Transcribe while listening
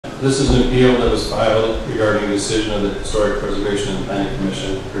This is an appeal that was filed regarding a decision of the Historic Preservation and Planning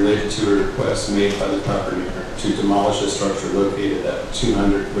Commission related to a request made by the property owner to demolish a structure located at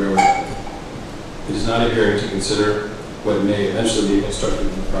 200 Railroad Avenue. It is not a hearing to consider what may eventually be constructed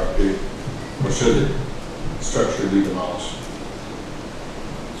on the property, or should the structure be demolished.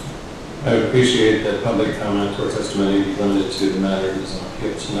 I would appreciate that public comment or testimony be limited to the matter that is on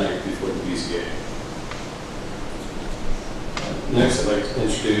appeal tonight before the BZA. Next, I'd like to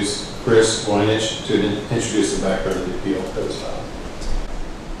introduce Chris Weinich to introduce the background of the appeal that was filed.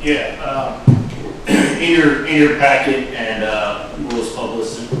 Yeah, in your packet, and what was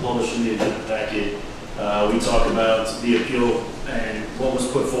published in the agenda packet, we talk about the appeal and what was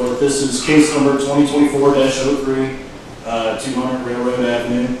put forth. This is case number 2024-03, 200 Railroad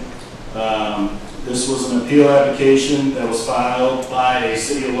Avenue. This was an appeal application that was filed by a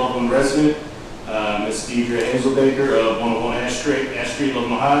City of Loveland resident, Ms. Deidre Hazelbaker of 101 Ash Street,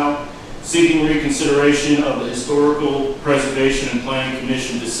 Loveland, Ohio, seeking reconsideration of the Historical Preservation and Planning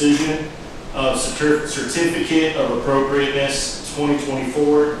Commission decision of Certificate of Appropriateness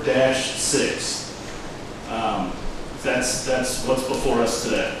 2024-6. That's what's before us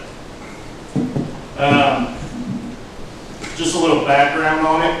today. Just a little background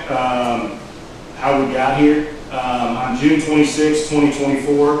on it, how we got here. On June 26,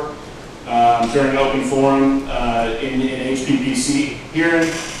 2024, during an open forum in HPPC hearing,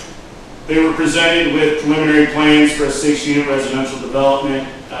 they were presented with preliminary plans for a 6-unit residential development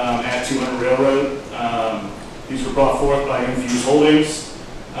at 200 Railroad. These were brought forth by Infuse Holdings.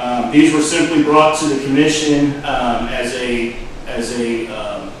 These were simply brought to the commission as a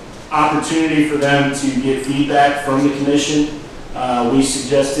opportunity for them to get feedback from the commission. We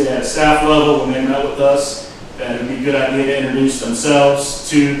suggested at a staff level when they met with us that it would be a good idea to introduce themselves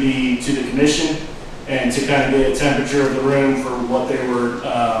to the commission and to kind of get a temperature of the room for what they were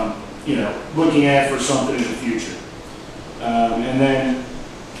looking at for something in the future. And then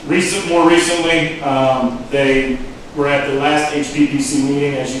more recently, they were at the last HPPC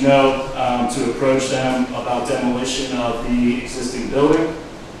meeting, as you know, to approach them about demolition of the existing building,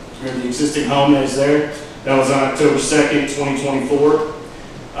 or the existing home that is there. That was on October 2nd, 2024.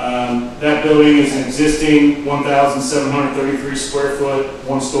 That building is an existing 1,733 square foot,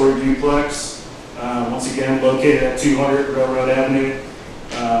 1-story duplex. Once again, located at 200 Railroad Avenue.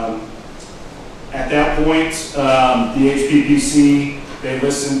 At that point, the HPPC, they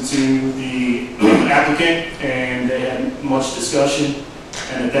listened to the applicant and they had much discussion.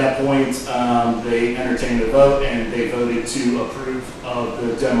 And at that point, they entertained a vote and they voted to approve of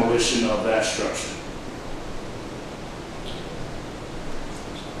the demolition of that structure.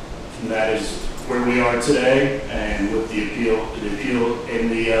 And that is where we are today, and with the appeal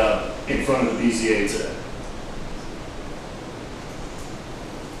in front of the BZA today.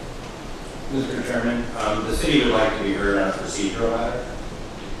 Mr. Chairman, the city would like to be heard on a procedural matter.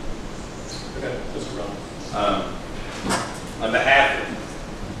 Okay, Mr. Brown. On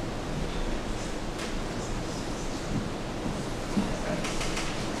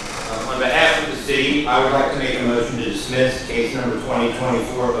behalf of the city, I would like to make a motion to dismiss case number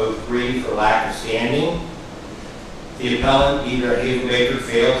 2024-03 for lack of standing. The appellant, Deidre Hazelbaker,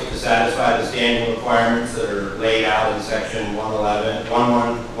 fails to satisfy the standing requirements that are laid out in section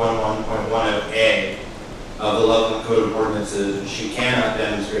 1111.10A of the Loveland Code of Ordinances, and she cannot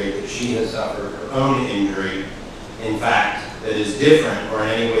demonstrate that she has suffered her own injury, in fact, that is different or in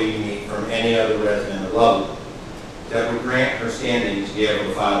any way unique from any other resident of Loveland, that would grant her standing to be able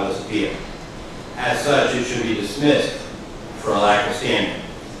to file this appeal. As such, it should be dismissed for a lack of standing.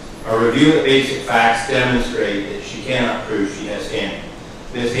 A review of the basic facts demonstrate that she cannot prove she has standing.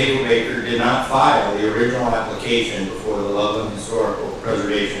 Ms. Hazelbaker did not file the original application before the Loveland Historical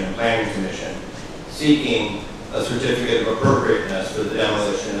Preservation and Planning Commission seeking a certificate of appropriateness for the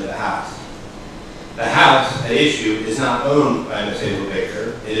demolition of the house. The house at issue is not owned by Ms.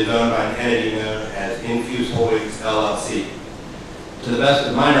 Hazelbaker. It is owned by an entity known as Infuse Holdings, LLC. To the best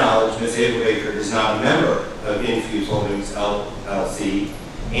of my knowledge, Ms. Hazelbaker is not a member of Infuse Holdings, LLC,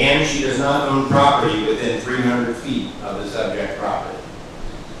 and she does not own property within 300 feet of the subject property.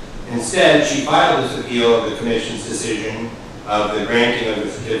 Instead, she filed this appeal of the Commission's decision of the granting of the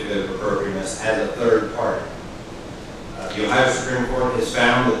certificate of appropriateness as a third party. The Ohio Supreme Court has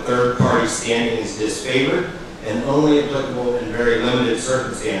found that third-party standing is disfavored and only applicable in very limited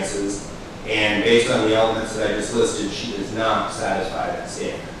circumstances, and based on the elements that I just listed, she does not satisfy that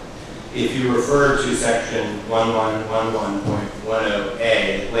standard. If you refer to section 1111.10A,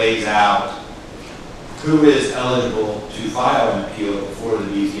 it lays out who is eligible to file an appeal before the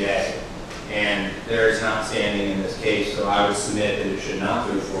BZA, And there is not standing in this case, so I would submit that it should not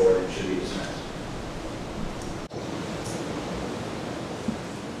move forward and should be dismissed.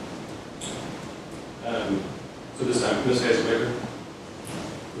 So this time, Ms. Hazelbaker,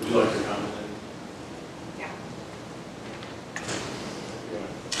 would you like to comment? Yeah.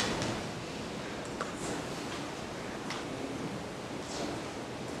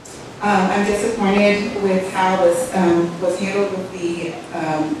 I'm disappointed with how this was handled with the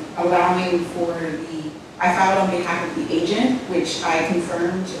allowing for the, I filed on behalf of the agent, which I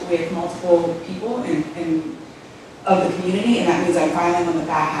confirmed with multiple people and of the community, and that means I'm filing on the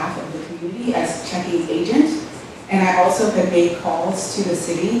behalf of the community as checking agent. And I also had made calls to the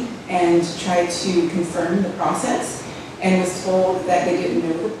city and tried to confirm the process and was told that they didn't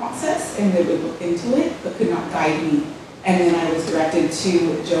know the process and they would look into it but could not guide me. And then I was directed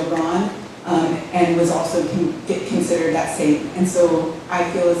to Joe Braun and was also considered that same. And so I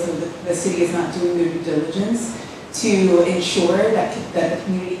feel as though the city is not doing their due diligence to ensure that the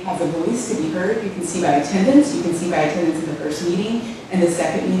community has a voice to be heard. You can see by attendance. You can see by attendance in the first meeting and the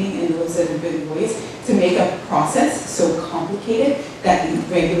second meeting and those that have been voiced, to make a process so complicated that the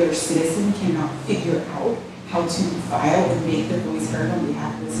regular citizen cannot figure out how to file and make their voice heard on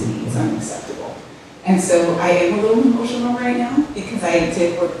behalf of the city is unacceptable. And so I am a little emotional right now because I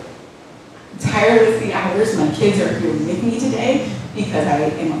did work tirelessly hours. My kids are here with me today because I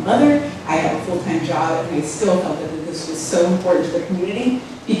am a mother, I have a full-time job, and I still felt that this was so important to the community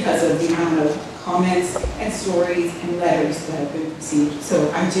because of the amount of comments and stories and letters that have been received.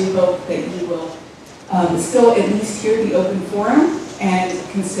 So I do hope that you will still at least hear the open forum and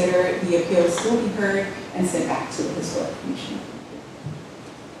consider the appeal still be heard and sent back to the Historic Commission.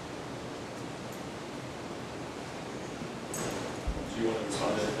 Do you want to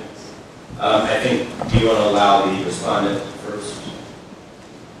respond to anything? I think, do you want to allow the respondent first?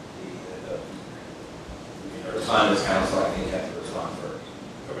 The respondent's counsel, I think, have to respond first.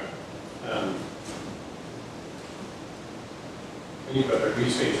 Okay. Can you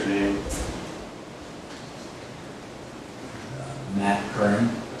state your name? Matt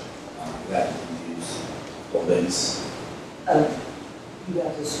Kern, that use holdings. You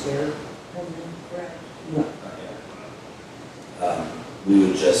got the square, correct? No. We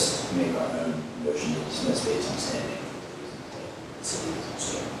would just make our own motion to dismiss based on standing.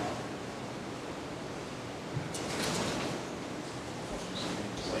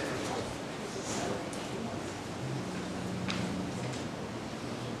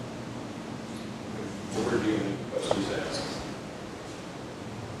 Or do you have any questions to ask?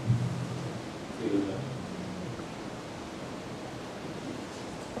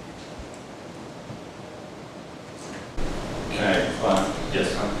 Can I respond? Yes.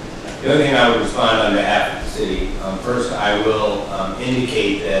 The other thing I would respond on behalf of the city, first I will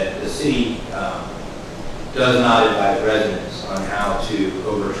indicate that the city does not advise residents on how to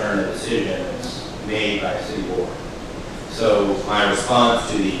overturn a decision that's made by a city board. So my response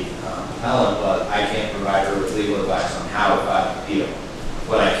to the appellant was, I can't provide her with legal advice on how to file an appeal.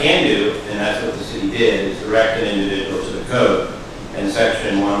 What I can do, and that's what the city did, is direct an individual to the code. And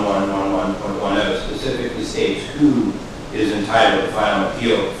section 1111.10 specifically states who is entitled to file an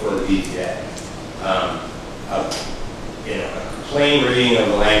appeal before the BZA. A plain reading of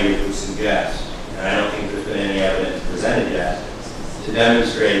the language would suggest, and I don't think there's been any evidence presented yet, to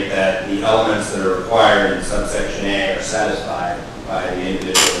demonstrate that the elements that are required in subsection A are satisfied by the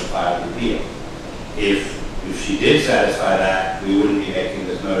individual who filed the appeal. If she did satisfy that, we wouldn't be making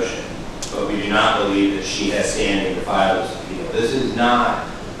this motion. But we do not believe that she has standing to file this appeal. This is not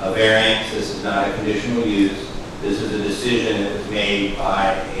a variance. This is not a conditional use. This is a decision that was made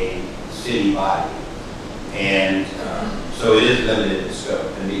by a city body. And so it is limited in scope.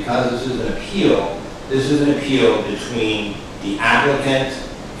 And because this is an appeal between the applicant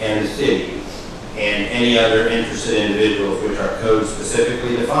and the city and any other interested individuals, which our code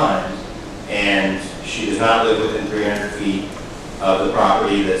specifically defines. And she does not live within 300 feet of the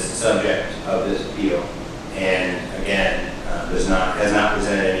property that's the subject of this appeal. And again, has not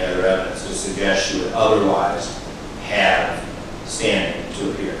presented any other evidence to suggest she would otherwise have standing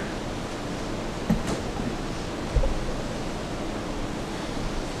to appear.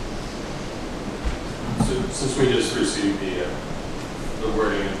 So since we just received the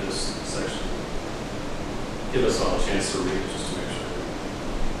wording of this section, give us all a chance to read it just to make sure.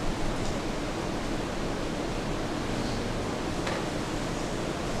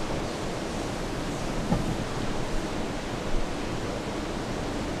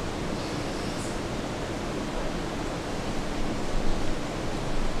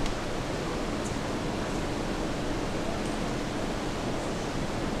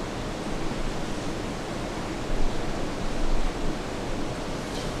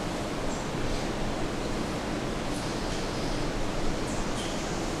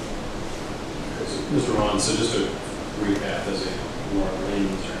 Mr. Ron, so just to recap as a more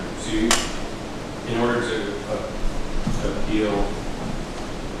layman's term, so you, in order to appeal,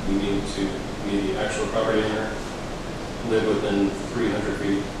 you need to be the actual property owner, live within 300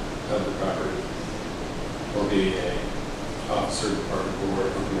 feet of the property, or be a officer, department, or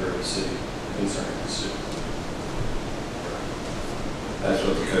employer of the city concerning the suit. That's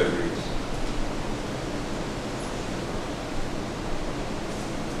what the code reads.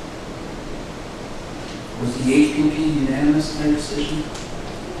 Was the HPP unanimous in their decision?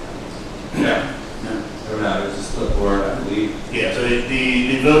 No. No. Or not, it was a split board, I believe. Yeah, so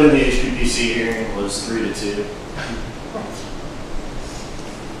the vote in the HPPC hearing was 3-2.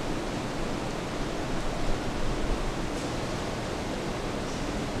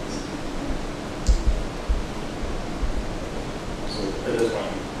 So at this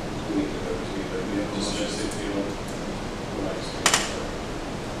point, we need to vote to either, you know, just if you want,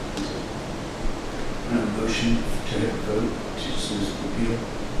 A motion to vote to dismiss the appeal.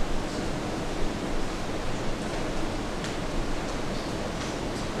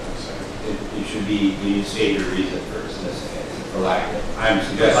 It should be, you need to state your reason for dismissing it, for lack of, I'm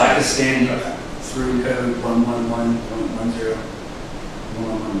Lack of suggesting. standing through code 111.10,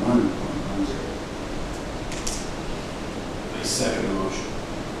 111.10. I second the motion.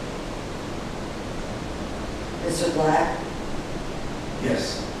 Mr. Black,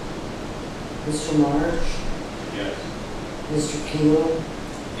 Yes. Mr. March, Yes. Mr. Keel,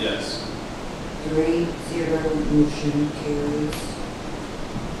 Yes. 3-0, motion carries.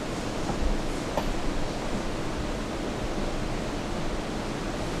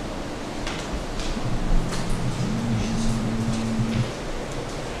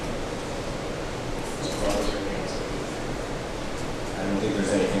 I don't think there's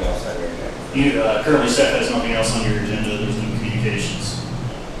anything else on your agenda. You, currently staff has nothing else on your agenda, there's no communications.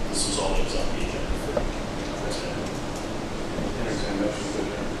 This was all that was on the agenda for today. Entertain motion to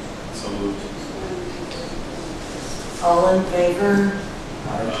adjourn. So moved. All in favor?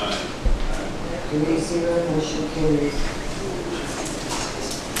 Aye. 3-0, motion carries.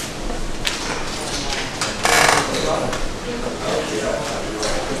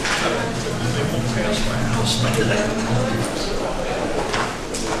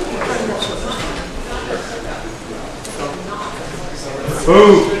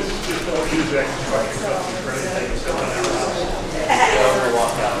 Boom!